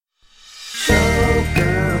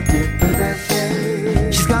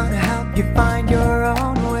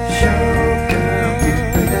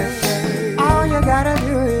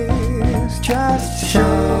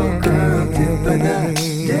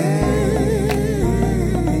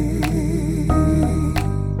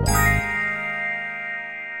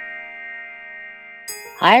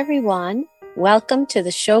Hi, everyone. Welcome to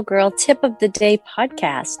the Showgirl Tip of the Day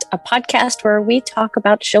podcast, a podcast where we talk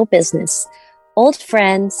about show business, old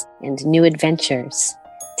friends, and new adventures.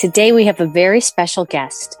 Today, we have a very special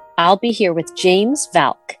guest. I'll be here with James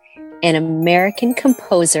Valcq, an American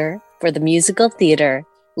composer for the musical theater,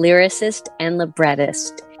 lyricist, and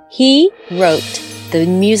librettist. He wrote the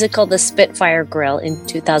musical The Spitfire Grill in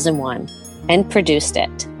 2001 and produced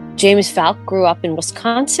it. James Valcq grew up in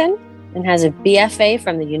Wisconsin and has a BFA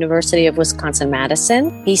from the University of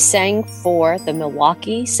Wisconsin-Madison. He sang for the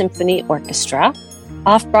Milwaukee Symphony Orchestra.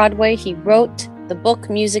 Off-Broadway, he wrote the book,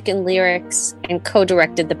 music, and lyrics, and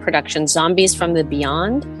co-directed the production Zombies from the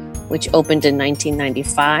Beyond, which opened in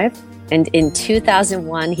 1995. And in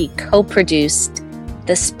 2001, he co-produced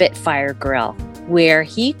The Spitfire Grill, where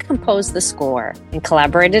he composed the score and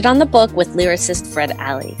collaborated on the book with lyricist Fred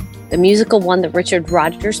Alley. The musical won the Richard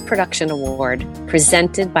Rodgers Production Award,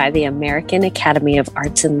 presented by the American Academy of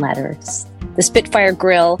Arts and Letters. The Spitfire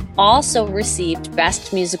Grill also received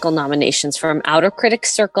Best Musical nominations from Outer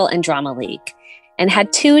Critics Circle and Drama League, and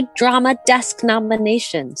had 2 Drama Desk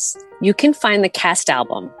nominations. You can find the cast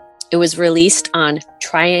album. It was released on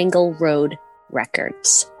Triangle Road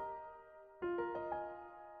Records.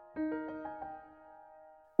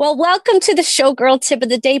 Well, welcome to the Showgirl Tip of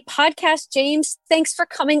the Day podcast, James. Thanks for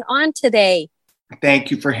coming on today. Thank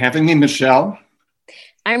you for having me, Michelle.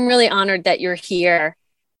 I'm really honored that you're here.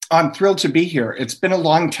 I'm thrilled to be here. It's been a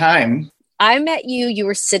long time. I met you. You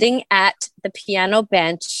were sitting at the piano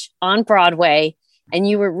bench on Broadway, and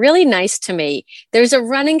you were really nice to me. There's a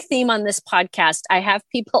running theme on this podcast. I have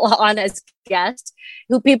people on as guests,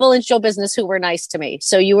 people in show business who were nice to me.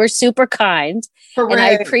 So you were super kind, Hooray. And I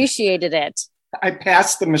appreciated it. I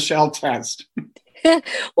passed the Michelle test.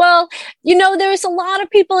 Well, there's a lot of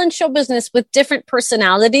people in show business with different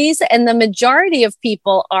personalities, and the majority of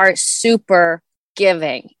people are super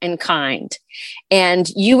giving and kind. And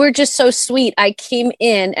you were just so sweet. I came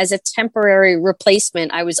in as a temporary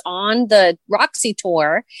replacement. I was on the Roxy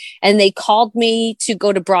tour, and they called me to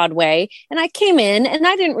go to Broadway. And I came in, and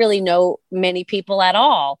I didn't really know many people at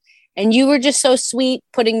all. And you were just so sweet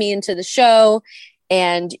putting me into the show.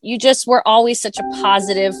 And you just were always such a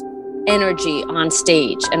positive energy on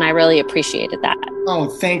stage. And I really appreciated that.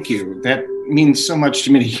 Oh, thank you. That means so much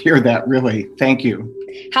to me to hear that, really. Thank you.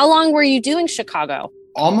 How long were you doing Chicago?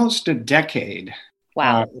 Almost a decade.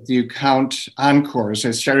 Wow. If you count Encores.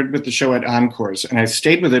 I started with the show at Encores, and I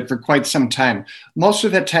stayed with it for quite some time. Most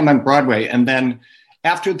of that time on Broadway. And then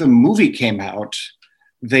after the movie came out,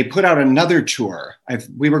 they put out another tour.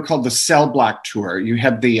 We were called the Cell Block Tour. You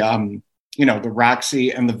had the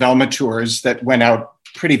Roxy and the Velma tours that went out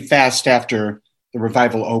pretty fast after the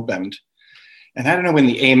revival opened. And I don't know when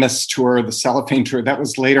the Amos tour, the Cellophane tour, that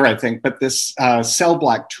was later, I think, but this Cell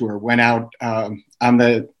Block tour went out on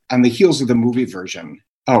the heels of the movie version.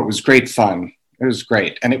 Oh, it was great fun. It was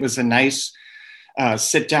great. And it was a nice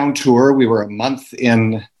sit-down tour. We were a month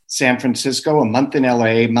in San Francisco, a month in LA,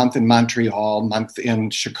 a month in Montreal, a month in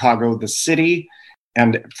Chicago, the city.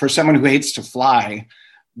 And for someone who hates to fly,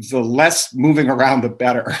 the less moving around, the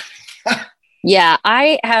better. Yeah,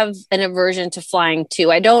 I have an aversion to flying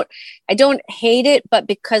too. I don't hate it, but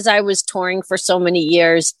because I was touring for so many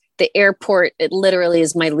years, the airport, it literally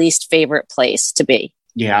is my least favorite place to be.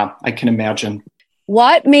 Yeah, I can imagine.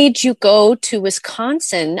 What made you go to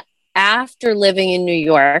Wisconsin after living in New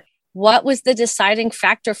York? What was the deciding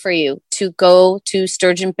factor for you to go to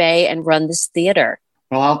Sturgeon Bay and run this theater?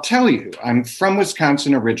 Well, I'll tell you, I'm from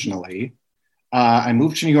Wisconsin originally. I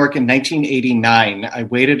moved to New York in 1989. I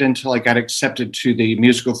waited until I got accepted to the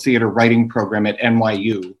musical theater writing program at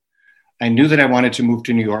NYU. I knew that I wanted to move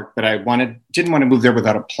to New York, but I didn't want to move there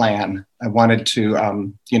without a plan. I wanted to,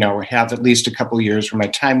 have at least a couple of years where my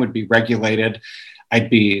time would be regulated. I'd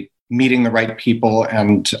be meeting the right people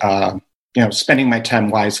and, spending my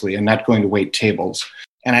time wisely and not going to wait tables.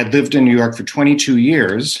 And I lived in New York for 22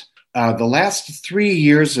 years. The last 3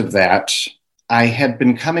 years of that, I had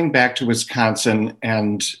been coming back to Wisconsin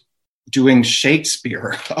and doing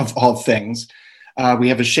Shakespeare, of all things. We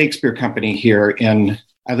have a Shakespeare company here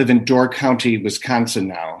I live in Door County, Wisconsin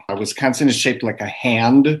now. Wisconsin is shaped like a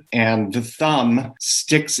hand, and the thumb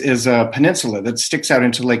is a peninsula that sticks out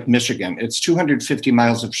into Lake Michigan. It's 250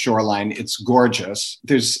 miles of shoreline. It's gorgeous.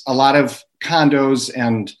 There's a lot of condos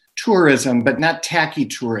and tourism, but not tacky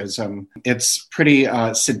tourism. It's pretty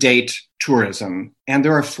sedate tourism. And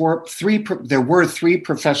there were three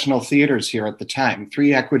professional theaters here at the time,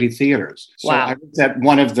 3 equity theaters. So wow. I was at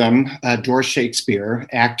one of them, Door Shakespeare,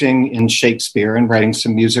 acting in Shakespeare and writing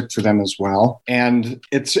some music for them as well. And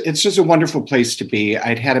it's just a wonderful place to be.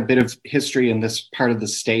 I'd had a bit of history in this part of the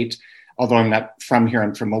state. although I'm not from here,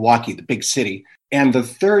 I'm from Milwaukee, the big city. And the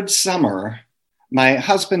third summer, my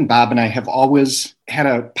husband, Bob, and I have always had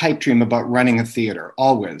a pipe dream about running a theater,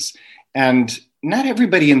 always. And not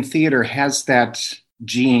everybody in theater has that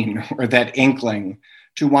gene or that inkling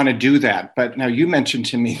to want to do that. But now you mentioned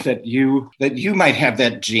to me that you might have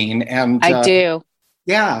that gene. And I do.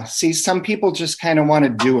 yeah, see, some people just kind of want to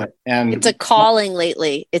do it. And it's a calling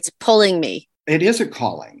lately. It's pulling me. It is a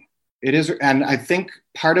calling. It is. And I think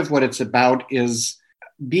part of what it's about is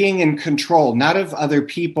being in control, not of other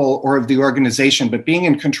people or of the organization, but being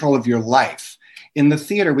in control of your life. In the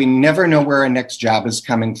theater, we never know where our next job is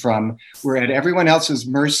coming from. We're at everyone else's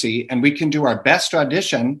mercy, and we can do our best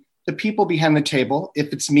audition. The people behind the table,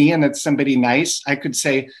 if it's me and it's somebody nice, I could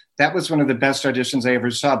say, that was one of the best auditions I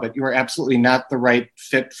ever saw, but you are absolutely not the right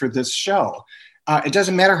fit for this show. It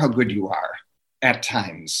doesn't matter how good you are at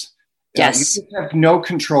times. Yes. You have no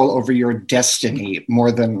control over your destiny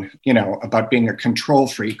more than, about being a control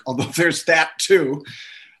freak, although there's that too,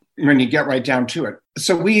 when you get right down to it.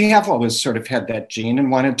 So we have always sort of had that gene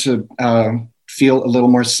and wanted to feel a little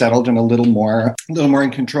more settled and a little more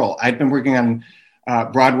in control. I'd been working on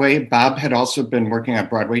Broadway. Bob had also been working on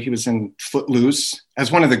Broadway. He was in Footloose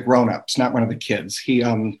as one of the grown-ups, not one of the kids. He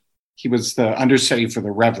was the understudy for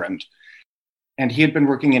the Reverend. And he had been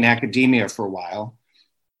working in academia for a while.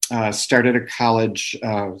 Started a college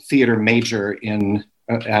theater major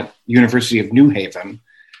at University of New Haven.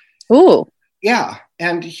 Ooh. Yeah,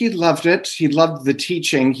 and he loved it. He loved the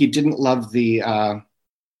teaching. He didn't love the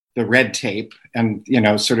red tape and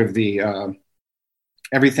sort of the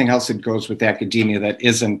everything else that goes with academia that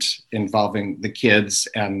isn't involving the kids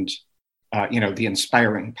and the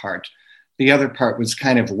inspiring part. The other part was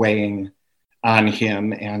kind of weighing on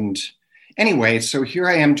him. And anyway, so here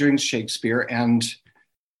I am doing Shakespeare, and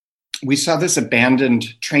we saw this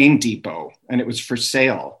abandoned train depot, and it was for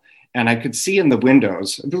sale. And I could see in the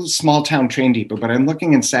windows, it was a small town train depot, but I'm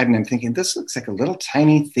looking inside and I'm thinking, this looks like a little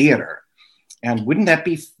tiny theater. And wouldn't that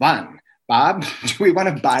be fun? Bob, do we want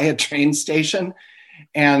to buy a train station?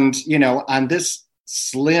 And, on this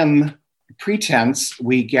slim pretense,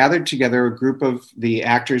 we gathered together a group of the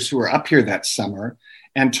actors who were up here that summer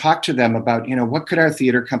and talked to them about, what could our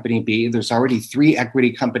theater company be? There's already 3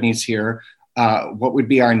 equity companies here. What would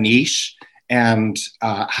be our niche? And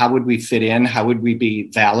how would we fit in? How would we be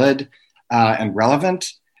valid and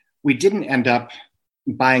relevant? We didn't end up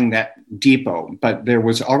buying that depot, but there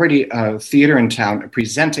was already a theater in town, a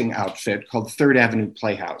presenting outfit called Third Avenue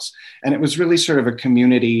Playhouse. And it was really sort of a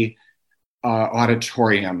community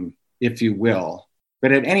auditorium, if you will.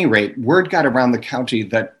 But at any rate, word got around the county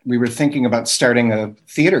that we were thinking about starting a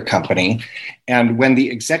theater company. And when the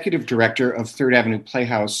executive director of Third Avenue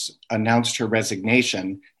Playhouse announced her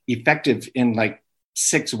resignation, effective in like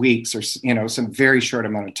 6 weeks or, some very short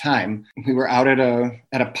amount of time, we were out at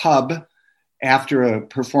a pub after a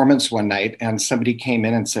performance one night, and somebody came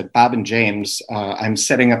in and said, Bob and James, I'm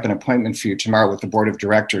setting up an appointment for you tomorrow with the board of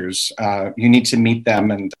directors. You need to meet them.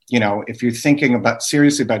 And, if you're thinking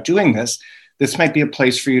seriously about doing this, this might be a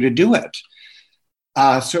place for you to do it.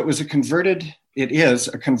 So it is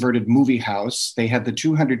a converted movie house. They had the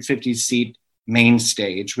 250-seat main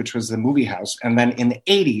stage, which was the movie house. And then in the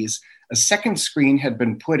 80s, a second screen had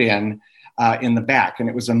been put in the back, and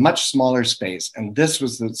it was a much smaller space. And this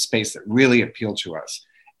was the space that really appealed to us.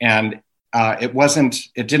 And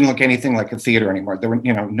it didn't look anything like a theater anymore. There were,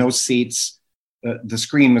 no seats. The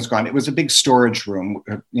screen was gone. It was a big storage room,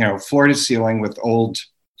 floor to ceiling with old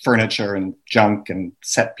furniture and junk and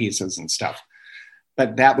set pieces and stuff.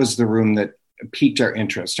 But that was the room that piqued our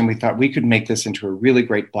interest. And we thought we could make this into a really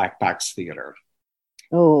great black box theater.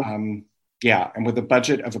 Oh, yeah. And with a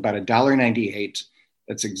budget of about $1.98,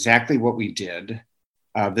 that's exactly what we did.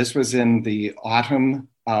 This was in the autumn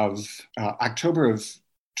of October of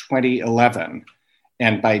 2011.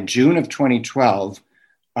 And by June of 2012,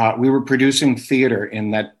 we were producing theater in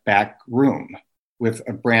that back room with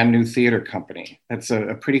a brand new theater company. That's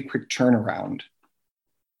a pretty quick turnaround.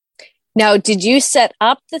 Now, did you set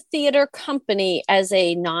up the theater company as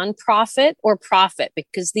a nonprofit or profit?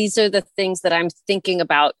 Because these are the things that I'm thinking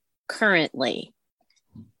about currently.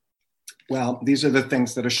 Well, these are the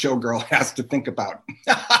things that a showgirl has to think about,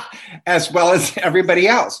 as well as everybody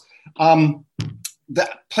else. The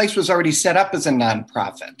place was already set up as a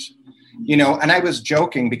nonprofit, and I was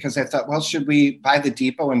joking because I thought, well, should we buy the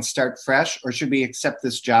depot and start fresh, or should we accept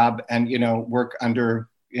this job and, work under,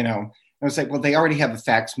 I was like, well, they already have a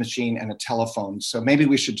fax machine and a telephone, so maybe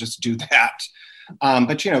we should just do that.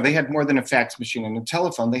 But, they had more than a fax machine and a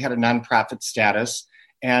telephone. They had a nonprofit status,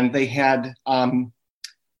 and they had,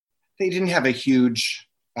 they didn't have a huge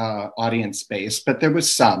audience base, but there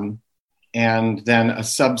was some. and then a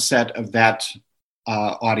subset of that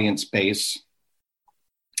audience base,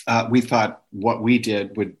 we thought what we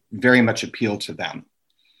did would very much appeal to them.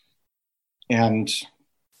 And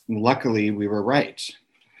luckily, we were right.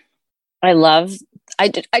 I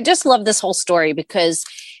just love this whole story because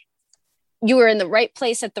you were in the right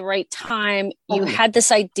place at the right time. You had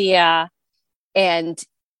this idea and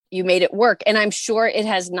you made it work. And I'm sure it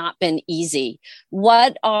has not been easy.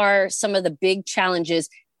 What are some of the big challenges?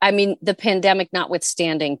 I mean, the pandemic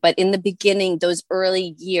notwithstanding, but in the beginning, those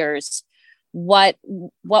early years, what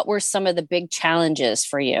were some of the big challenges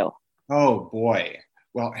for you? Oh, boy.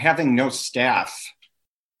 Well, having no staff,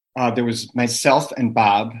 there was myself and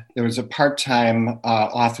Bob. There was a part-time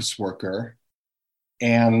office worker.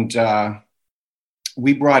 And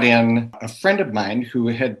we brought in a friend of mine who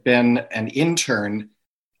had been an intern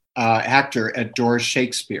actor at Doors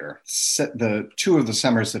Shakespeare, the 2 of the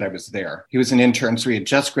summers that I was there. He was an intern, so he had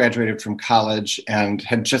just graduated from college and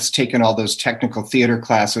had just taken all those technical theater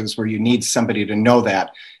classes where you need somebody to know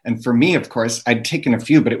that. And for me, of course, I'd taken a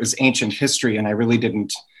few, but it was ancient history, and I really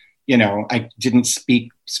didn't, I didn't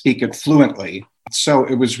speak it fluently. So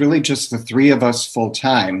it was really just the 3 of us full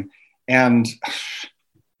time. And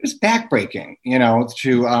it was backbreaking,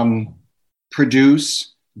 to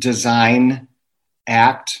produce, design,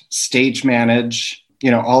 act, stage manage,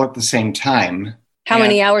 all at the same time. How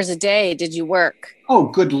many hours a day did you work? Oh,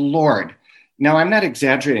 good Lord. Now, I'm not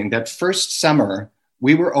exaggerating. That first summer,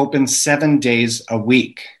 we were open 7 days a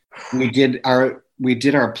week. We did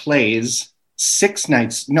our plays 5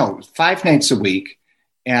 nights a week.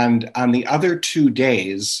 And on the other 2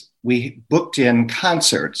 days, we booked in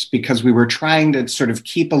concerts because we were trying to sort of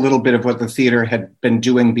keep a little bit of what the theater had been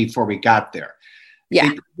doing before we got there.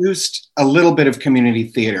 Yeah. We produced a little bit of community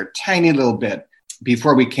theater, tiny little bit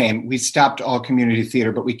before we came. We stopped all community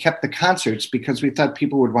theater, but we kept the concerts because we thought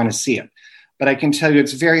people would want to see it. But I can tell you,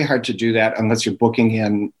 it's very hard to do that unless you're booking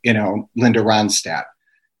in, Linda Ronstadt.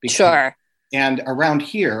 Sure. And around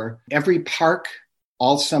here, every park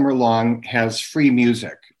all summer long has free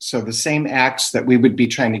music. So the same acts that we would be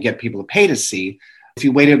trying to get people to pay to see, if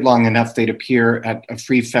you waited long enough, they'd appear at a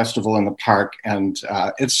free festival in the park, and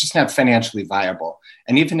it's just not financially viable.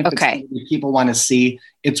 And even if it's something people want to see,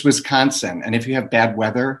 it's Wisconsin. And if you have bad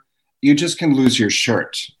weather, you just can lose your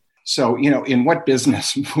shirt. So, in what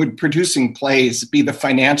business would producing plays be the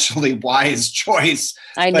financially wise choice?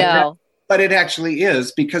 I know. But it actually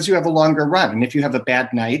is, because you have a longer run. And if you have a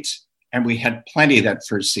bad night, and we had plenty that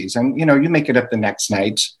first season, you make it up the next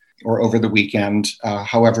night or over the weekend,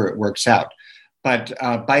 however it works out. But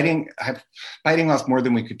biting off more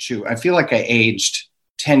than we could chew. I feel like I aged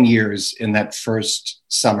 10 years in that first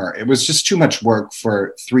summer. It was just too much work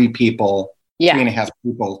for 3 people, 3.5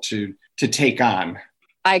 people to take on.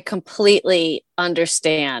 I completely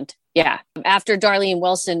understand. Yeah. After Darlene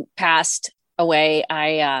Wilson passed away,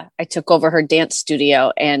 I took over her dance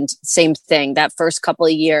studio, and same thing. That first couple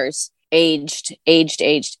of years, aged.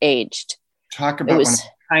 Talk about one of the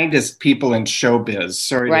kindest people in showbiz.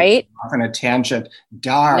 Sorry, right? Off on a tangent.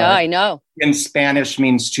 Dar. No, I know. In Spanish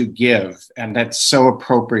means to give, and that's so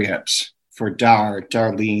appropriate for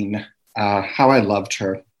Darlene. How I loved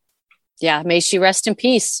her. Yeah, may she rest in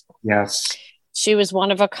peace. Yes. She was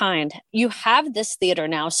one of a kind. You have this theater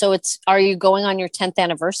now, so are you going on your 10th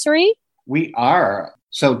anniversary? We are.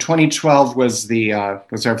 So 2012 was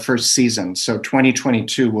our first season. So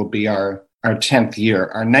 2022 will be our 10th year.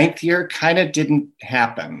 Our 9th year kind of didn't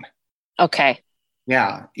happen. Okay.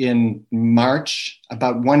 Yeah. In March,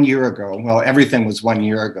 about 1 year ago, well, everything was 1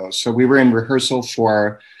 year ago. So we were in rehearsal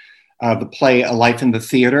for the play A Life in the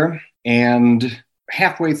Theater. And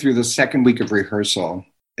halfway through the second week of rehearsal,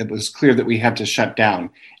 it was clear that we had to shut down.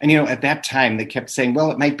 And, at that time, they kept saying,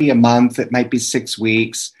 well, it might be a month, it might be 6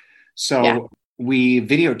 weeks. So we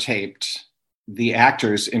videotaped the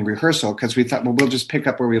actors in rehearsal because we thought, well, we'll just pick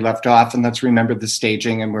up where we left off and let's remember the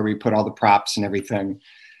staging and where we put all the props and everything.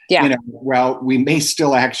 Yeah. Well, we may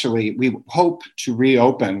still we hope to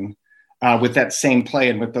reopen with that same play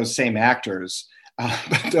and with those same actors,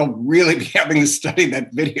 but they'll really be having to study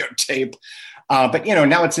that videotape. But,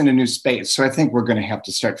 now it's in a new space. So I think we're going to have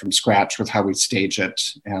to start from scratch with how we stage it.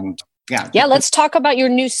 And yeah, let's talk about your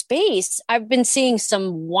new space. I've been seeing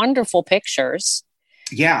some wonderful pictures.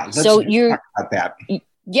 Yeah, let's talk about that.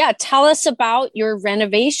 Yeah, tell us about your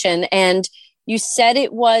renovation. And you said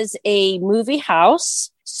it was a movie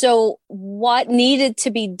house. So what needed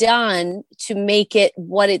to be done to make it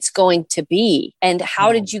what it's going to be? And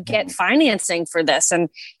how did you get financing for this? And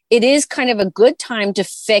it is kind of a good time to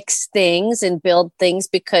fix things and build things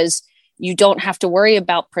because you don't have to worry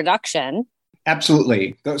about production.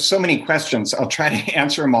 Absolutely. There's so many questions. I'll try to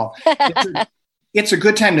answer them all. It's a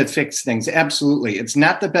good time to fix things. Absolutely. It's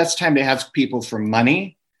not the best time to ask people for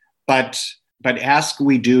money, but ask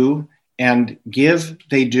we do and give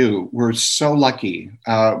they do. We're so lucky.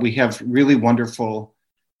 We have really wonderful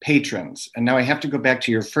patrons. And now I have to go back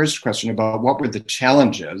to your first question about what were the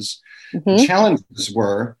challenges. Mm-hmm. The challenges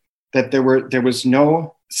were that there was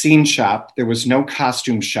no scene shop, there was no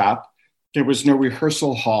costume shop, there was no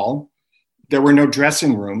rehearsal hall, there were no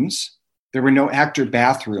dressing rooms, there were no actor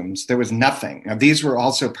bathrooms, there was nothing. Now, these were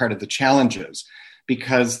also part of the challenges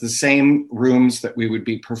because the same rooms that we would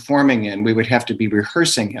be performing in, we would have to be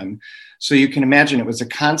rehearsing in. So you can imagine it was a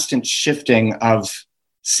constant shifting of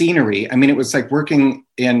scenery. I mean, it was like working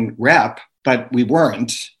in rep, but we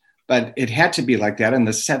weren't. But it had to be like that. And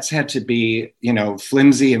the sets had to be,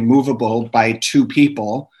 flimsy and movable by two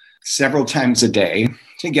people several times a day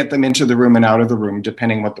to get them into the room and out of the room,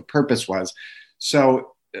 depending what the purpose was.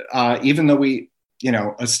 So even though we,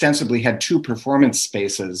 ostensibly had two performance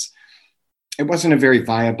spaces, it wasn't a very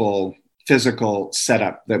viable physical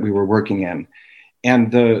setup that we were working in.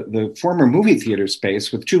 And the former movie theater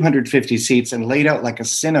space with 250 seats and laid out like a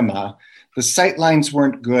cinema, the sight lines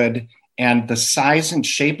weren't good. And the size and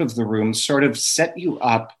shape of the room sort of set you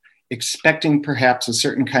up expecting perhaps a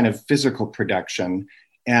certain kind of physical production.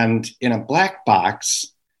 And in a black box,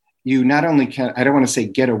 you not only can, I don't want to say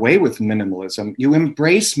get away with minimalism, you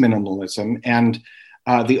embrace minimalism, and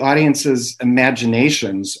the audience's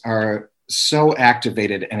imaginations are so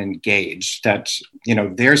activated and engaged that,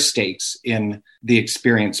 their stakes in the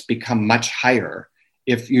experience become much higher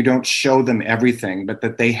if you don't show them everything, but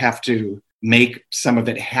that they have to make some of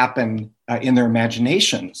it happen in their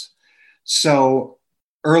imaginations. So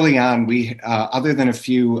early on, we, other than a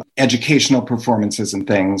few educational performances and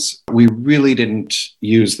things, we really didn't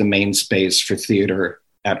use the main space for theater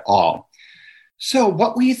at all. So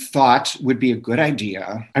what we thought would be a good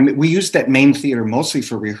idea, we used that main theater mostly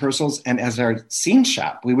for rehearsals and as our scene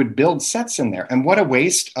shop. We would build sets in there. And what a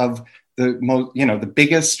waste of the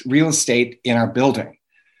biggest real estate in our building.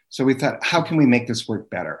 So we thought, how can we make this work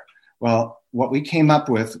better? Well, what we came up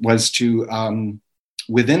with was to,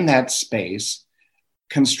 within that space,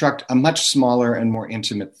 construct a much smaller and more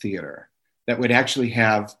intimate theater that would actually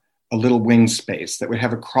have a little wing space, that would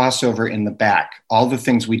have a crossover in the back, all the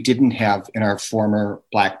things we didn't have in our former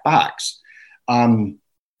black box.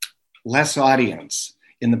 Less audience.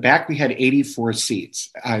 In the back, we had 84 seats.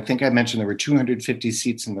 I think I mentioned there were 250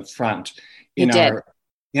 seats in the front. In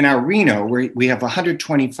our Reno, we have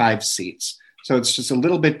 125 seats. So it's just a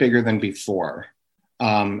little bit bigger than before.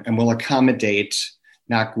 And will accommodate,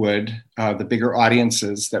 knock wood, the bigger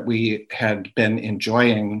audiences that we had been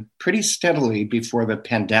enjoying pretty steadily before the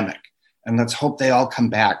pandemic. And let's hope they all come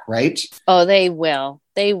back, right? Oh, they will.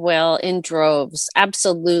 They will in droves.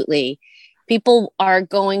 Absolutely. People are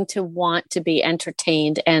going to want to be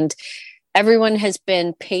entertained, and everyone has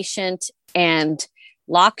been patient and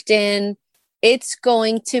locked in. It's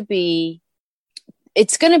going to be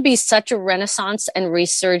such a renaissance and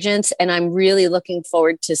resurgence, and I'm really looking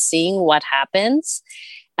forward to seeing what happens.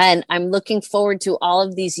 And I'm looking forward to all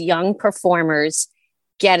of these young performers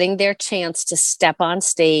getting their chance to step on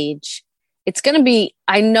stage.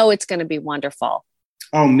 I know it's going to be wonderful.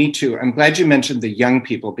 Oh, me too. I'm glad you mentioned the young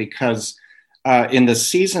people, because in the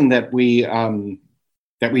season that we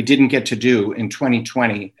didn't get to do in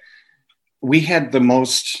 2020, we had the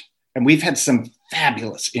most, and we've had some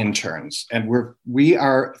fabulous interns, and we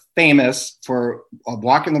are famous for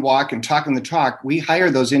walking the walk and talking the talk. We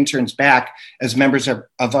hire those interns back as members of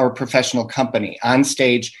our professional company, on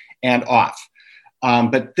stage and off.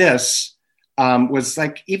 But this was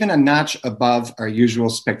like even a notch above our usual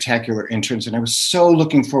spectacular interns, and I was so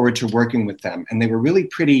looking forward to working with them. And they were really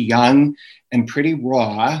pretty young and pretty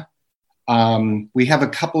raw. We have a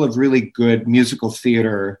couple of really good musical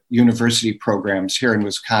theater university programs here in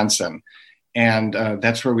Wisconsin. And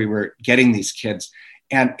that's where we were getting these kids.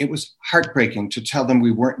 And it was heartbreaking to tell them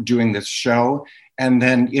we weren't doing this show. And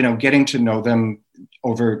then, getting to know them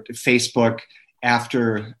over Facebook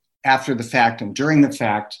after the fact and during the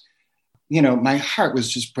fact, my heart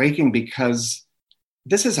was just breaking, because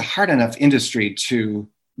this is a hard enough industry to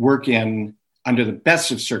work in under the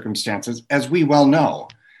best of circumstances, as we well know.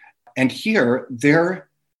 And here they're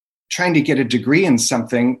trying to get a degree in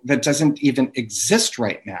something that doesn't even exist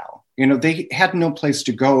right now. They had no place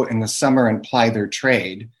to go in the summer and ply their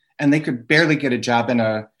trade, and they could barely get a job in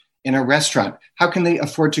a restaurant. How can they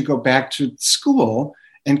afford to go back to school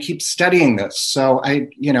and keep studying this? So I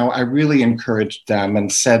really encouraged them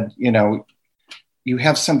and said, you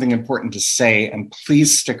have something important to say, and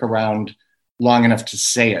please stick around long enough to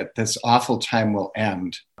say it. This awful time will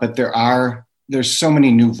end. But there's so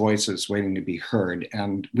many new voices waiting to be heard,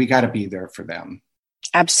 and we got to be there for them.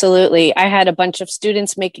 Absolutely. I had a bunch of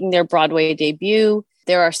students making their Broadway debut.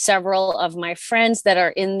 There are several of my friends that are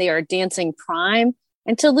in their dancing prime.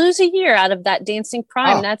 And to lose a year out of that dancing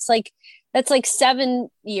prime, that's like 7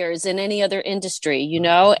 years in any other industry, you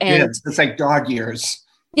know? And it's like dog years.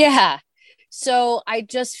 Yeah. So I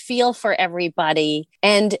just feel for everybody.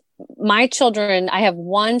 And my children, I have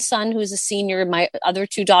one son who's a senior. My other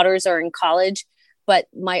two daughters are in college. But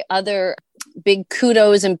my other big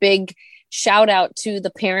kudos and big shout out to the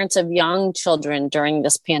parents of young children during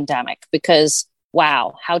this pandemic, because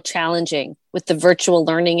wow, how challenging with the virtual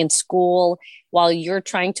learning in school while you're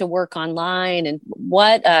trying to work online, and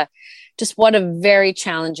what a very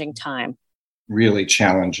challenging time. Really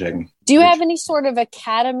challenging. Do you have any sort of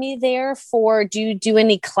academy there do you do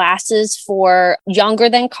any classes for younger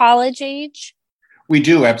than college age? We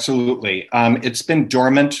do, absolutely. It's been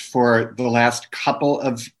dormant for the last couple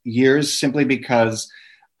of years simply because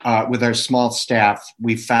with our small staff,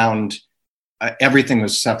 we found everything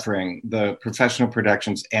was suffering, the professional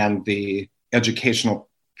productions and the educational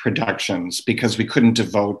productions, because we couldn't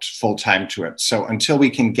devote full time to it. So until we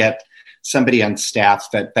can get somebody on staff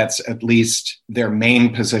that's at least their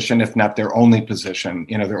main position, if not their only position,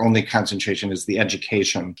 their only concentration is the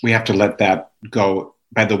education, we have to let that go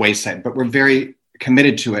by the wayside. But we're very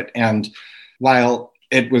committed to it. And while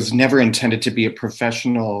it was never intended to be a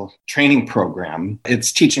professional training program,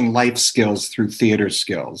 it's teaching life skills through theater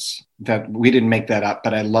skills. That we didn't make that up,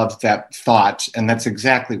 but I love that thought. And that's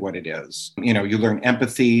exactly what it is. You learn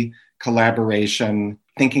empathy, collaboration,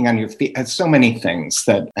 thinking on your feet, and so many things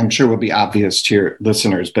that I'm sure will be obvious to your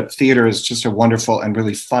listeners. But theater is just a wonderful and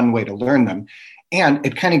really fun way to learn them. And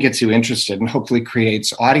it kind of gets you interested and hopefully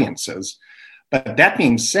creates audiences. But that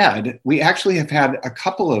being said, we actually have had a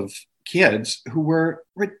couple of kids who were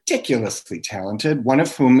ridiculously talented, one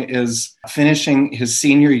of whom is finishing his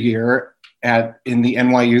senior year in the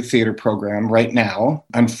NYU theater program right now.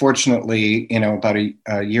 Unfortunately, about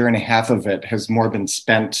a year and a half of it has more been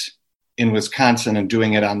spent in Wisconsin and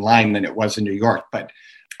doing it online than it was in New York. But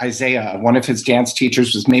Isaiah, one of his dance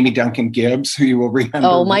teachers was Mamie Duncan Gibbs, who you will remember.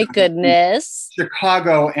 Oh my goodness.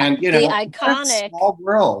 Chicago, and the iconic small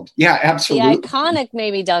world. Yeah, absolutely. The iconic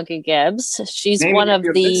Mamie Duncan Gibbs. She's Mamie, one of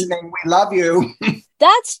the listening, we love you.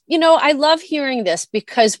 That's, I love hearing this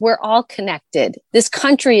because we're all connected. This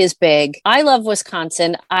country is big. I love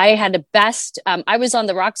Wisconsin. I had the best, I was on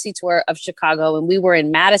the Roxy tour of Chicago and we were in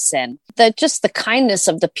Madison. Just the kindness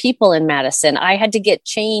of the people in Madison. I had to get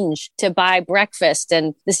change to buy breakfast.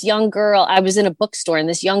 And this young girl, I was in a bookstore and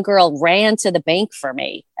this young girl ran to the bank for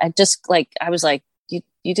me. I was like,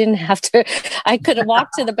 you didn't have to, I could have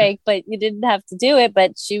walked to the bank, but you didn't have to do it.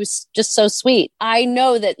 But she was just so sweet. I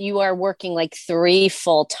know that you are working like 3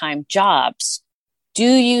 full-time jobs. Do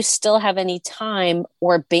you still have any time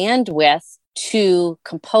or bandwidth to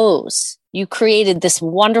compose? You created this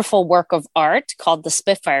wonderful work of art called the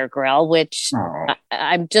Spitfire Grill, which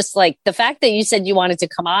I'm just like, the fact that you said you wanted to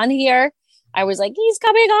come on here, I was like, he's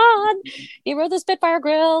coming on. He wrote the Spitfire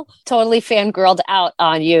Grill. Totally fangirled out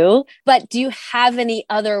on you. But do you have any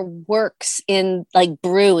other works in like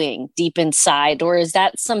brewing deep inside? Or is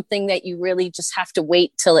that something that you really just have to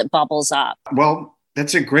wait till it bubbles up? Well,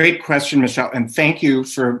 that's a great question, Michelle. And thank you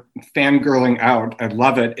for fangirling out. I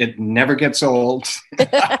love it. It never gets old.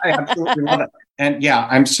 I absolutely love it. And yeah,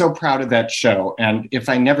 I'm so proud of that show. And if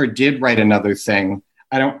I never did write another thing,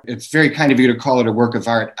 it's very kind of you to call it a work of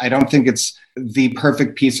art. I don't think it's the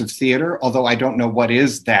perfect piece of theater, although I don't know what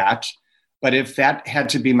is that. But if that had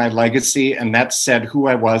to be my legacy and that said who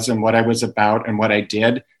I was and what I was about and what I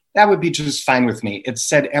did, that would be just fine with me. It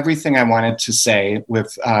said everything I wanted to say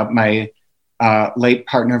with my late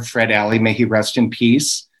partner, Fred Alley, may he rest in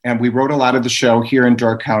peace. And we wrote a lot of the show here in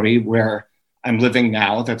Door County where I'm living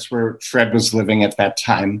now. That's where Fred was living at that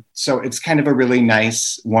time. So it's kind of a really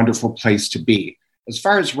nice, wonderful place to be. As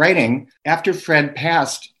far as writing, after Fred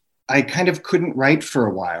passed, I kind of couldn't write for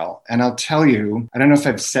a while. And I'll tell you, I don't know if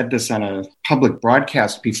I've said this on a public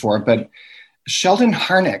broadcast before, but Sheldon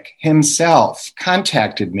Harnick himself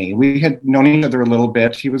contacted me. We had known each other a little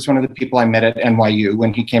bit. He was one of the people I met at NYU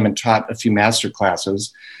when he came and taught a few master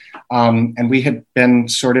classes. And we had been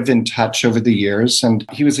sort of in touch over the years. And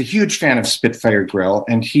he was a huge fan of Spitfire Grill.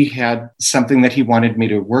 And he had something that he wanted me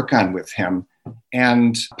to work on with him.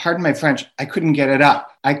 And pardon my French, I couldn't get it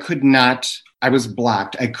up. I was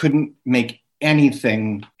blocked. I couldn't make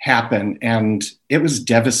anything happen. And it was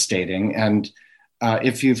devastating. And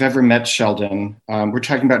if you've ever met Sheldon, we're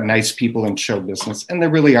talking about nice people in show business, and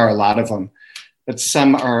there really are a lot of them. but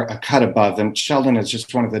some are a cut above. And Sheldon is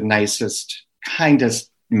just one of the nicest,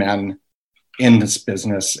 kindest men in this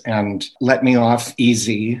business and let me off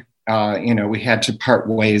easy. We had to part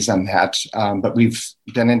ways on that, but we've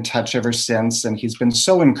been in touch ever since, and he's been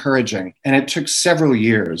so encouraging. And it took several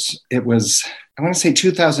years. It was, I want to say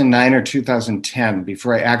 2009 or 2010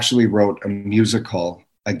 before I actually wrote a musical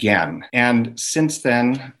again. And since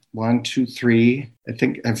then, 1, 2, 3, I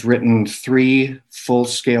think I've written 3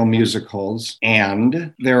 full-scale musicals,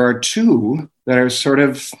 and there are 2 that are sort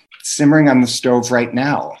of simmering on the stove right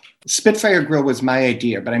now. Spitfire Grill was my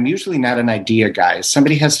idea, but I'm usually not an idea guy.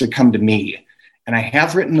 Somebody has to come to me. And I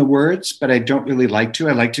have written the words, but I don't really like to.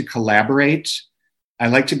 I like to collaborate. I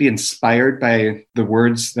like to be inspired by the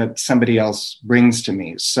words that somebody else brings to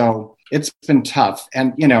me. So it's been tough.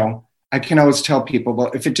 And, I can always tell people,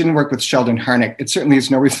 well, if it didn't work with Sheldon Harnick, it certainly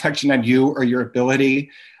is no reflection on you or your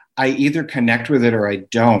ability. I either connect with it or I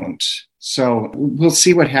don't. So we'll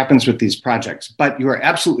see what happens with these projects. But you are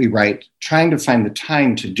absolutely right. Trying to find the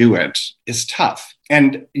time to do it is tough.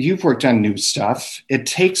 And you've worked on new stuff. It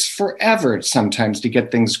takes forever sometimes to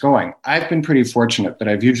get things going. I've been pretty fortunate that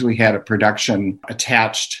I've usually had a production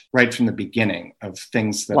attached right from the beginning of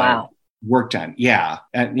things that I've worked on. Yeah.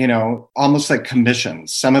 And, almost like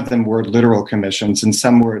commissions. Some of them were literal commissions and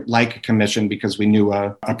some were like a commission because we knew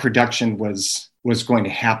a production was going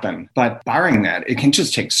to happen. But barring that, it can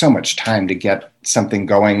just take so much time to get something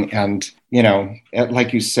going. And,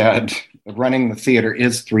 like you said, running the theater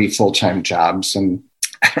is 3 full-time jobs. And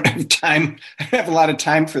I don't have time. I don't have a lot of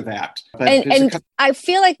time for that. But and I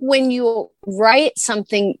feel like when you write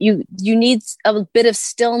something, you need a bit of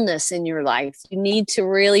stillness in your life. You need to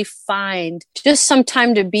really find just some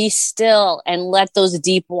time to be still and let those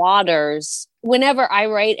deep waters. Whenever I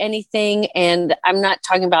write anything, and I'm not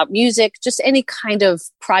talking about music, just any kind of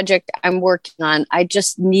project I'm working on, I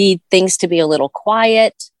just need things to be a little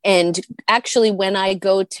quiet. And actually, when I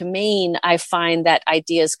go to Maine, I find that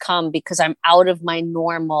ideas come because I'm out of my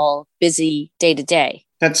normal busy day to day.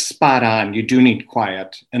 That's spot on. You do need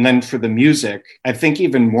quiet. And then for the music, I think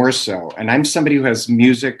even more so. And I'm somebody who has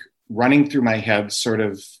music running through my head sort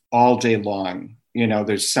of all day long.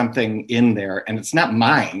 There's something in there and it's not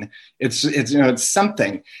mine. It's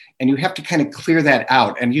something. And you have to kind of clear that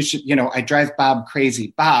out. And you should, I drive Bob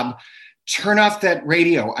crazy. Bob, turn off that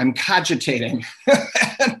radio. I'm cogitating.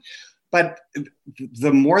 But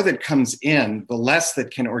the more that comes in, the less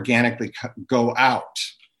that can organically go out.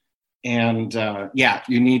 And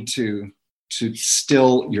you need to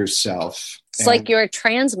still yourself. It's like you're a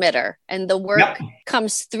transmitter and the work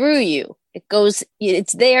comes through you.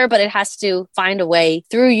 It's there, but it has to find a way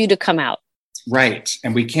through you to come out. Right.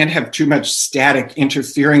 And we can't have too much static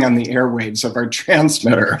interfering on the airwaves of our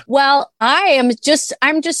transmitter. Well, I'm just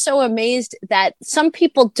so amazed that some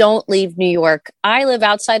people don't leave New York. I live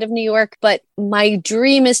outside of New York, but my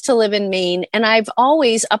dream is to live in Maine. And I've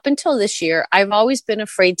always, up until this year, I've always been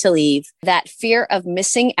afraid to leave. That fear of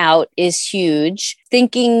missing out is huge.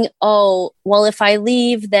 Thinking, oh, well, if I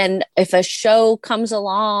leave, then if a show comes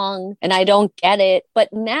along and I don't get it.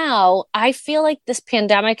 But now I feel like this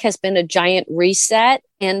pandemic has been a giant reset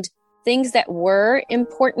and things that were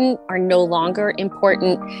important are no longer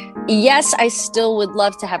important. Yes, I still would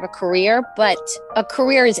love to have a career, but a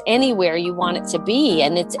career is anywhere you want it to be.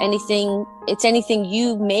 And it's anything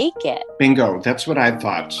you make it. Bingo. That's what I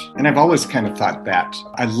thought. And I've always kind of thought that.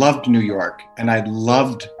 I loved New York and I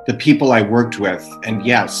loved the people I worked with. And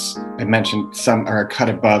yes, I mentioned some are a cut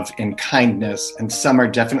above in kindness and some are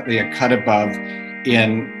definitely a cut above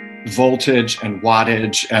in voltage and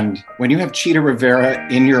wattage. And when you have Cheetah Rivera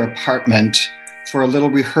in your apartment for a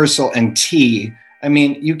little rehearsal and tea, I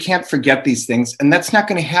mean, you can't forget these things. And that's not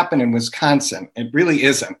going to happen in Wisconsin. It really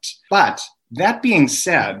isn't. But that being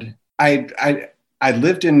said, I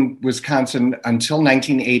lived in Wisconsin until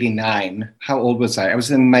 1989. How old was I? I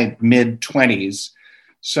was in my mid-20s.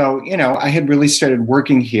 So, I had really started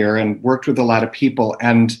working here and worked with a lot of people.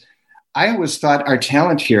 And I always thought our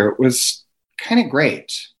talent here was kind of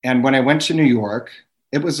great. And when I went to New York,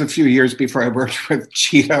 it was a few years before I worked with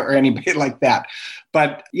Cheetah or anybody like that.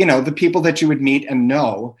 But, the people that you would meet and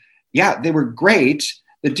know, they were great.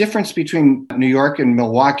 The difference between New York and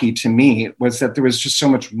Milwaukee to me was that there was just so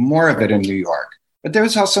much more of it in New York. But there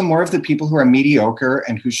was also more of the people who are mediocre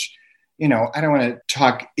and who, I don't want to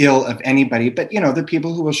talk ill of anybody, but, the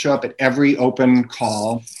people who will show up at every open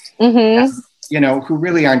call, who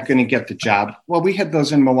really aren't going to get the job. Well, we had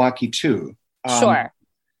those in Milwaukee too. Sure.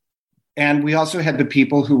 And we also had the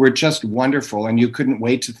people who were just wonderful and you couldn't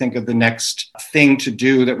wait to think of the next thing to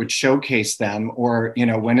do that would showcase them or,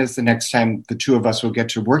 when is the next time the two of us will get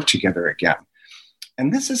to work together again?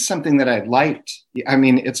 And this is something that I liked. I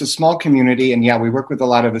mean, it's a small community, and yeah, we work with a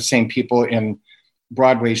lot of the same people in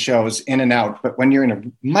Broadway shows in and out. But when you're in a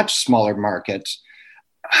much smaller market,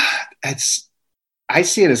 I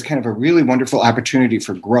see it as kind of a really wonderful opportunity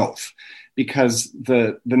for growth, because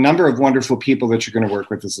the number of wonderful people that you're going to work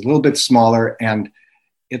with is a little bit smaller, and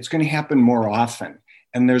it's going to happen more often.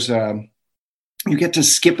 And you get to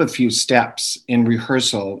skip a few steps in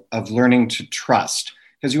rehearsal of learning to trust,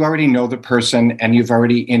 because you already know the person and you've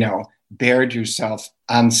already, bared yourself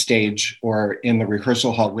on stage or in the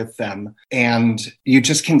rehearsal hall with them. And you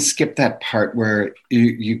just can skip that part where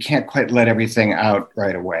you can't quite let everything out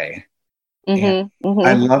right away. I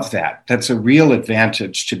love that. That's a real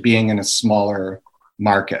advantage to being in a smaller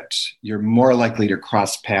market. You're more likely to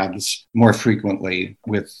cross paths more frequently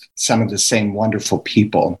with some of the same wonderful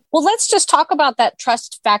people. Well, let's just talk about that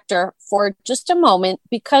trust factor for just a moment,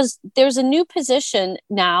 because there's a new position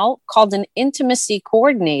now called an intimacy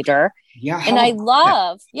coordinator. Yeah. And I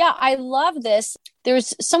love this.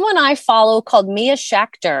 There's someone I follow called Mia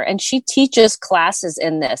Schachter, and she teaches classes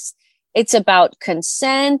in this. It's about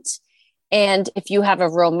consent. And if you have a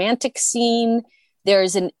romantic scene,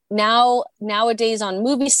 there's nowadays on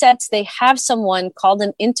movie sets, they have someone called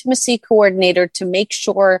an intimacy coordinator to make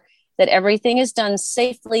sure that everything is done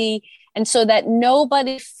safely, and so that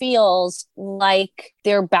nobody feels like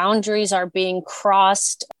their boundaries are being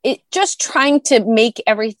crossed. Just trying to make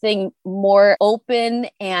everything more open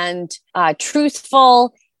and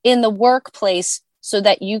truthful in the workplace, so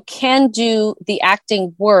that you can do the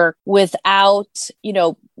acting work without,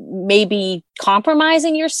 maybe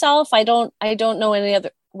compromising yourself. I don't know any other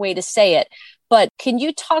way to say it. But can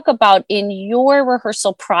you talk about, in your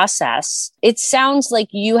rehearsal process, it sounds like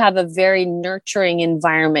you have a very nurturing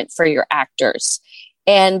environment for your actors.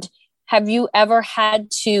 And have you ever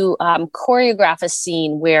had to choreograph a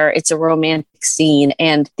scene where it's a romantic scene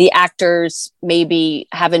and the actors maybe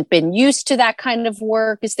haven't been used to that kind of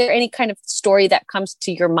work? Is there any kind of story that comes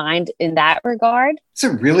to your mind in that regard? It's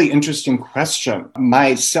a really interesting question.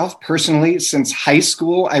 Myself personally, since high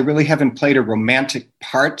school, I really haven't played a romantic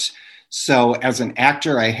part. So as an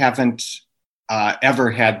actor, I haven't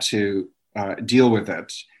ever had to deal with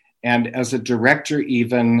it. And as a director,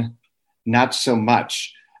 even not so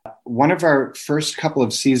much. One of our first couple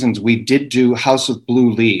of seasons, we did do House of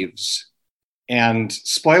Blue Leaves. And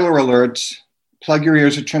spoiler alert, plug your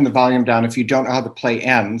ears or turn the volume down if you don't know how the play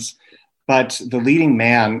ends. But the leading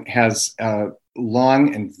man has a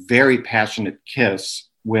long and very passionate kiss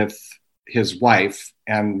with his wife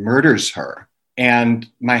and murders her. And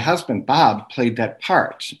my husband, Bob, played that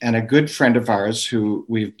part. And a good friend of ours, who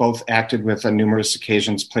we've both acted with on numerous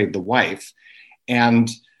occasions, played the wife. And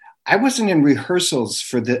I wasn't in rehearsals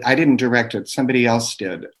for I didn't direct it. Somebody else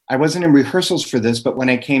did. I wasn't in rehearsals for this, but when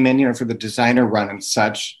I came in, for the designer run and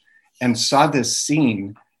such, and saw this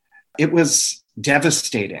scene, it was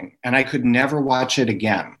devastating. And I could never watch it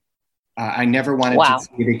again. I never wanted to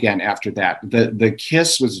see it again after that. The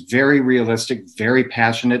kiss was very realistic, very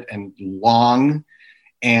passionate and long.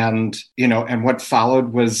 And, and what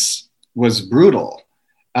followed was brutal.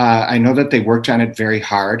 I know that they worked on it very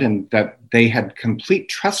hard and that they had complete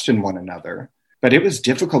trust in one another, but it was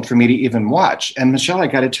difficult for me to even watch. And Michelle, I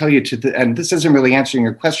got to tell you, and this isn't really answering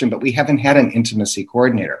your question, but we haven't had an intimacy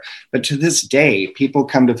coordinator. But to this day, people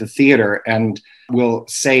come to the theater and will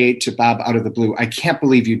say to Bob out of the blue, "I can't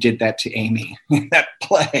believe you did that to Amy in that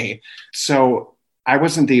play." So I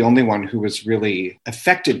wasn't the only one who was really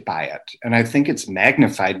affected by it. And I think it's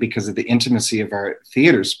magnified because of the intimacy of our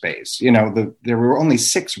theater space. There were only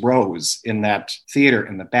 6 rows in that theater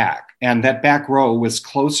in the back. And that back row was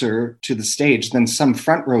closer to the stage than some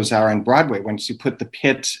front rows are on Broadway. Once you put the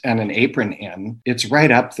pit and an apron in, it's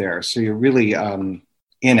right up there. So you're really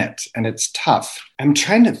in it, and it's tough. I'm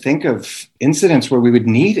trying to think of incidents where we would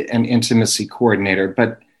need an intimacy coordinator,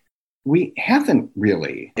 but we haven't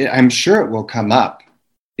really. I'm sure it will come up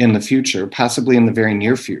in the future, possibly in the very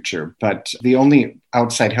near future. But the only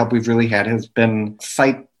outside help we've really had has been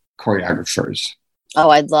fight choreographers. Oh,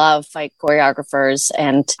 I love fight choreographers.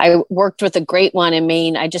 And I worked with a great one in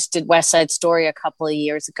Maine. I just did West Side Story a couple of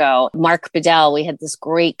years ago. Mark Bedell, we had this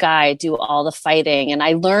great guy do all the fighting, and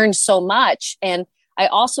I learned so much. And I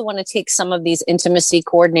also want to take some of these intimacy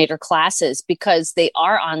coordinator classes because they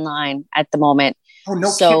are online at the moment. Oh, no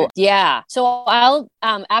So kidding. yeah. So I'll,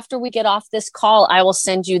 after we get off this call, I will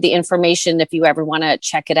send you the information if you ever want to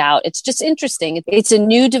check it out. It's just interesting. It's a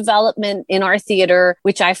new development in our theater,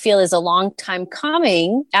 which I feel is a long time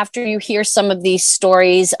coming. After you hear some of these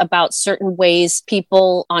stories about certain ways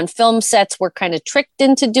people on film sets were kind of tricked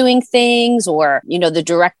into doing things, or, you know, the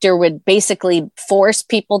director would basically force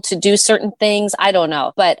people to do certain things. I don't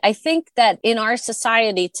know. But I think that in our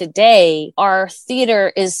society today, our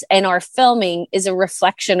theater is, and our filming is a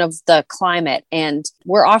reflection of the climate, and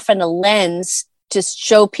we're often a lens to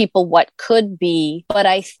show people what could be. But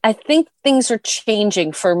I think things are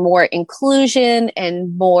changing for more inclusion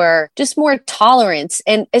and more tolerance.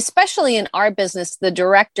 And especially in our business, the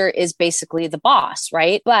director is basically the boss,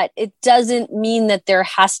 right? But it doesn't mean that there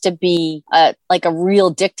has to be a real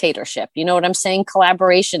dictatorship. You know what I'm saying?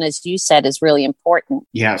 Collaboration, as you said, is really important.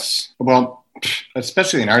 Yes. Well,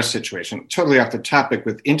 especially in our situation, totally off the topic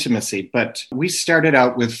with intimacy, but we started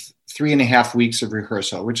out with 3.5 weeks of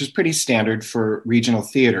rehearsal, which is pretty standard for regional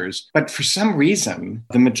theaters. But for some reason,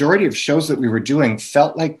 the majority of shows that we were doing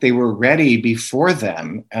felt like they were ready before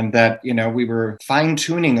then, and that, you know, we were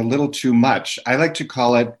fine-tuning a little too much. I like to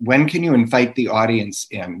call it, when can you invite the audience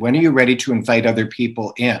in? When are you ready to invite other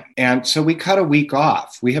people in? And so we cut a week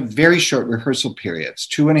off. We have very short rehearsal periods,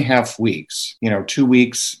 2.5 weeks, 2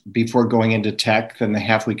 weeks before going into tech, then the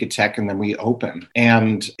half week of tech, and then we open.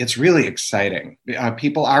 And it's really exciting.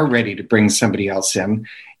 People are ready to bring somebody else in.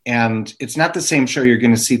 And it's not the same show you're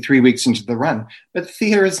going to see 3 weeks into the run, but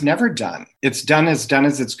theater is never done. It's done as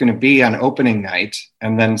it's going to be on opening night.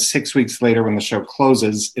 And then 6 weeks later, when the show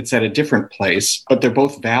closes, it's at a different place, but they're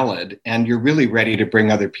both valid. And you're really ready to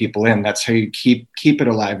bring other people in. That's how you keep it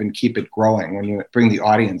alive and keep it growing, when you bring the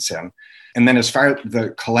audience in. And then as far as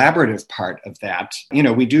the collaborative part of that,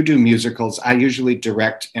 we do musicals. I usually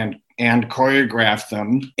direct and choreograph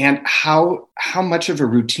them. And how much of a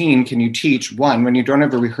routine can you teach? One, when you don't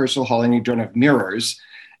have a rehearsal hall and you don't have mirrors.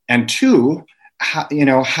 And two,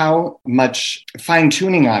 how much fine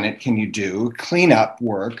tuning on it can you do, cleanup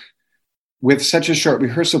work, with such a short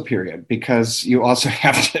rehearsal period, because you also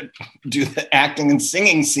have to do the acting and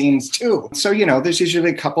singing scenes too. So, there's usually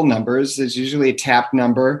a couple numbers. There's usually a tap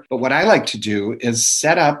number. But what I like to do is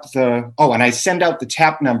set up and I send out the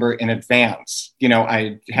tap number in advance.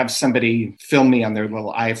 I have somebody film me on their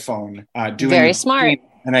little iPhone doing Very smart.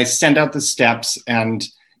 And I send out the steps, and,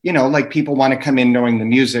 people want to come in knowing the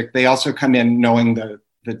music. They also come in knowing the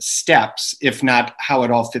steps, if not how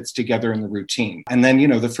it all fits together in the routine. And then,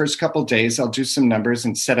 the first couple of days, I'll do some numbers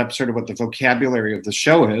and set up sort of what the vocabulary of the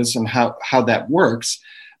show is and how that works.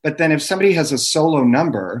 But then if somebody has a solo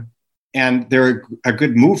number and they're a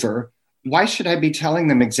good mover, why should I be telling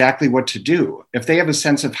them exactly what to do? If they have a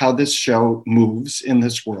sense of how this show moves in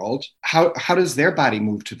this world, how does their body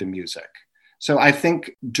move to the music? So I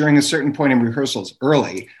think during a certain point in rehearsals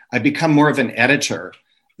early, I become more of an editor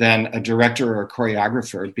than a director or a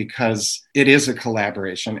choreographer, because it is a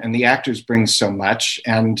collaboration and the actors bring so much.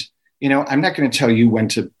 And, I'm not going to tell you when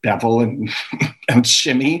to bevel and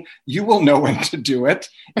shimmy. You will know when to do it.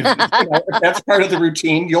 If that's part of the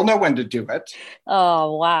routine, you'll know when to do it.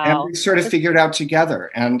 Oh, wow. And we sort of figured out together.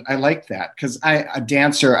 And I like that, because a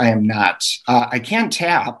dancer, I am not. I can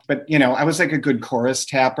tap, but, I was like a good chorus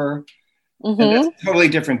tapper. Mm-hmm. And that's a totally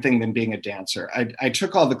different thing than being a dancer. I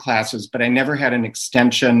took all the classes, but I never had an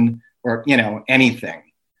extension or, anything.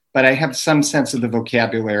 But I have some sense of the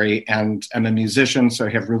vocabulary, and I'm a musician, so I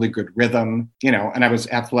have really good rhythm, and I was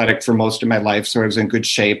athletic for most of my life, so I was in good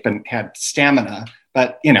shape and had stamina.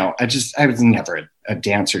 But, I was never a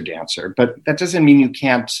dancer. But that doesn't mean you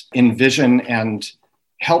can't envision and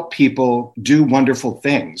help people do wonderful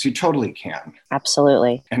things. You totally can.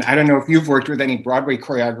 Absolutely. And I don't know if you've worked with any Broadway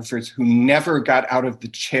choreographers who never got out of the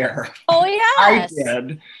chair. Oh, yes.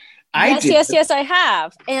 I did. Yes, I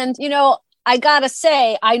have. And, I gotta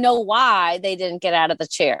say, I know why they didn't get out of the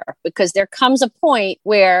chair, because there comes a point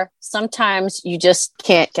where sometimes you just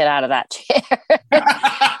can't get out of that chair.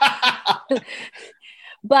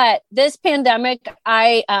 But this pandemic,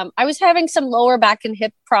 I was having some lower back and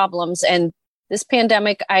hip problems, and this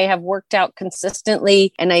pandemic, I have worked out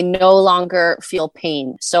consistently and I no longer feel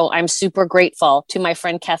pain. So I'm super grateful to my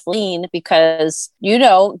friend Kathleen, because,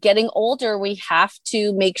 getting older, we have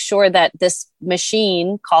to make sure that this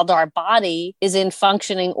machine called our body is in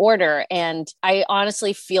functioning order. And I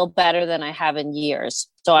honestly feel better than I have in years.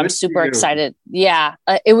 So I'm super excited. Yeah,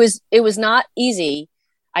 it was not easy.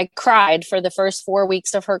 I cried for the first 4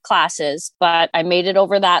 weeks of her classes, but I made it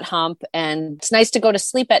over that hump. And it's nice to go to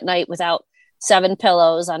sleep at night without 7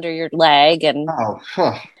 pillows under your leg. And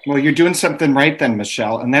well, you're doing something right then,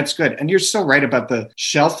 Michelle, and that's good. And you're so right about the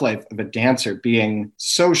shelf life of a dancer being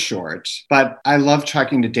so short. But I love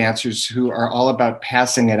talking to dancers who are all about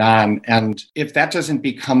passing it on. And if that doesn't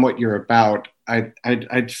become what you're about,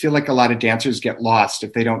 I feel like a lot of dancers get lost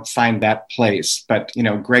if they don't find that place. But,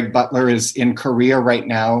 Greg Butler is in Korea right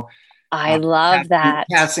now. I love that.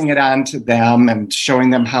 Passing it on to them and showing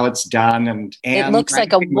them how it's done. And it looks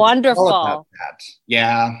like a wonderful.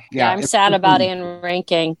 Yeah. I'm sad about Anne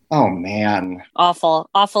Ranking. Oh, man. Awful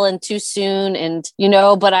and too soon. And,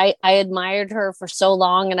 but I admired her for so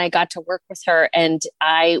long and I got to work with her and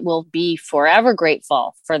I will be forever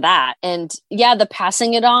grateful for that. And the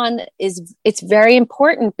passing it on it's very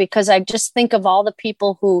important because I just think of all the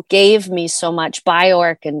people who gave me so much,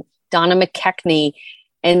 Bjork and Donna McKechnie.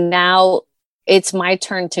 And now it's my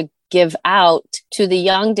turn to give out to the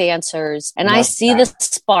young dancers. And I see the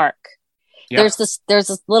spark. Yeah. There's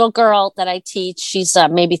this little girl that I teach. She's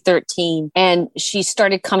maybe 13. And she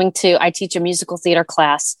started coming I teach a musical theater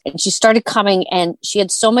class. And she started coming and she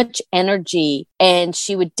had so much energy and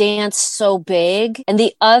she would dance so big. And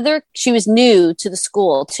she was new to the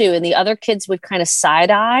school too. And the other kids would kind of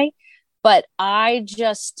side eye. But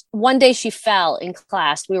one day she fell in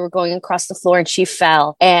class. We were going across the floor and she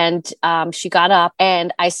fell and she got up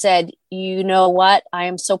and I said, you know what? I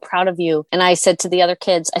am so proud of you. And I said to the other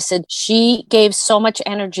kids, I said, she gave so much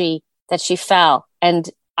energy that she fell. And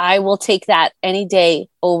I will take that any day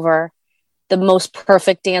over the most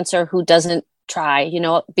perfect dancer who doesn't try,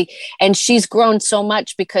 and she's grown so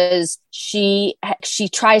much because she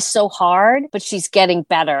tries so hard, but she's getting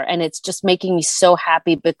better. And it's just making me so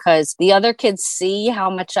happy because the other kids see how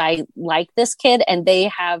much I like this kid and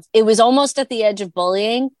it was almost at the edge of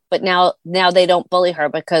bullying, but now they don't bully her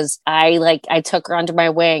because I took her under my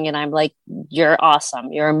wing and I'm like, you're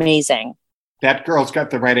awesome. You're amazing. That girl's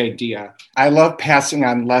got the right idea. I love passing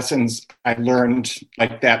on lessons I learned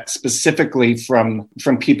like that specifically from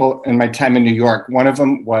people in my time in New York. One of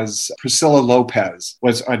them was Priscilla Lopez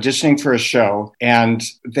was auditioning for a show and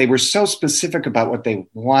they were so specific about what they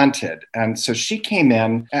wanted. And so she came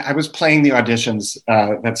in, I was playing the auditions.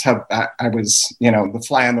 That's how I was, the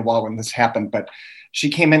fly on the wall when this happened. But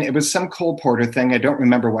she came in, it was some Cole Porter thing. I don't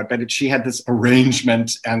remember what, but she had this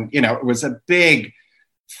arrangement and, it was a big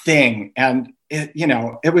thing. And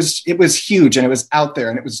it was huge and it was out there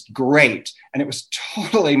and it was great. And it was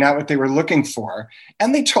totally not what they were looking for.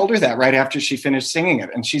 And they told her that right after she finished singing it.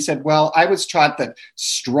 And she said, well, I was taught that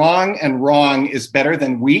strong and wrong is better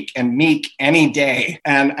than weak and meek any day.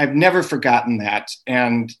 And I've never forgotten that.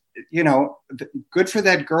 And, good for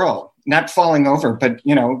that girl, not falling over, but,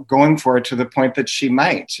 going for it to the point that she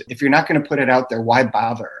might. If you're not going to put it out there, why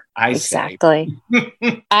bother? Exactly.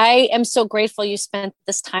 I am so grateful you spent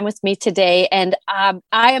this time with me today. And I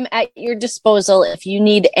am at your disposal. If you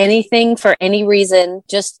need anything for any reason,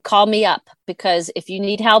 just call me up. Because if you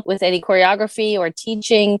need help with any choreography or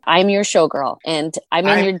teaching, I'm your showgirl. And I'm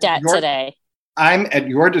in your debt today. I'm at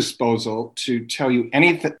your disposal to tell you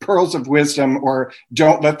any pearls of wisdom or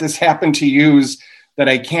don't let this happen to use that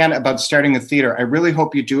I can about starting a theater. I really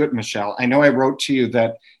hope you do it, Michelle. I know I wrote to you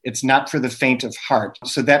that it's not for the faint of heart.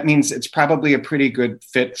 So that means it's probably a pretty good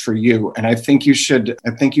fit for you. And I think you should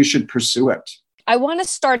pursue it. I want to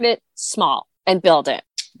start it small and build it.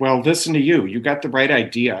 Well, listen to you. You got the right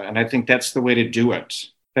idea. And I think that's the way to do it.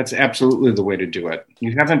 That's absolutely the way to do it.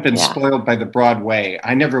 You haven't been spoiled by the Broadway.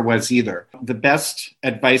 I never was either. The best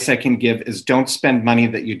advice I can give is don't spend money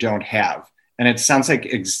that you don't have. And it sounds like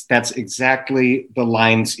that's exactly the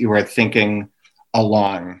lines you are thinking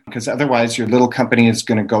along, because otherwise your little company is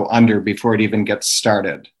going to go under before it even gets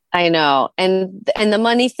started. I know. And the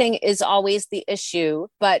money thing is always the issue.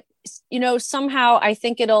 But, somehow I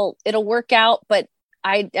think it'll work out. But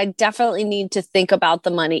I definitely need to think about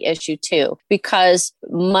the money issue too, because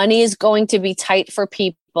money is going to be tight for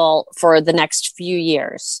people for the next few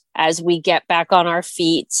years as we get back on our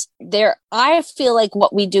feet. I feel like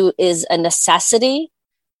what we do is a necessity,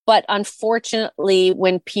 but unfortunately,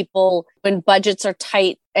 when budgets are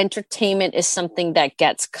tight, entertainment is something that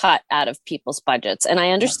gets cut out of people's budgets. And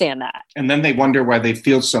I understand that. And then they wonder why they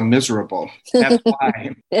feel so miserable. That's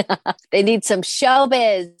why. They need some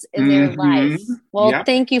showbiz in their life. Well,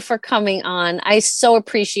 Thank you for coming on. I so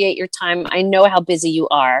appreciate your time. I know how busy you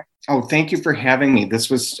are. Oh, thank you for having me. This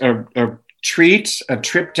was a treat, a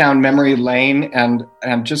trip down memory lane, and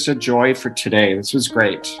just a joy for today. This was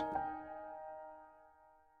great.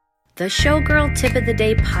 The Showgirl Tip of the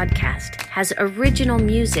Day podcast has original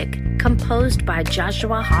music composed by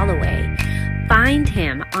Joshua Holloway. Find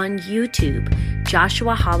him on YouTube,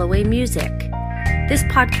 Joshua Holloway Music. This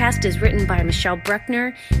podcast is written by Michelle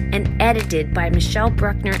Bruckner and edited by Michelle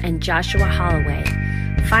Bruckner and Joshua Holloway.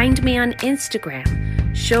 Find me on Instagram,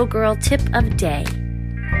 Showgirl Tip of Day.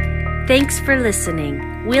 Thanks for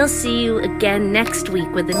listening. We'll see you again next week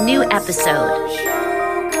with a new episode.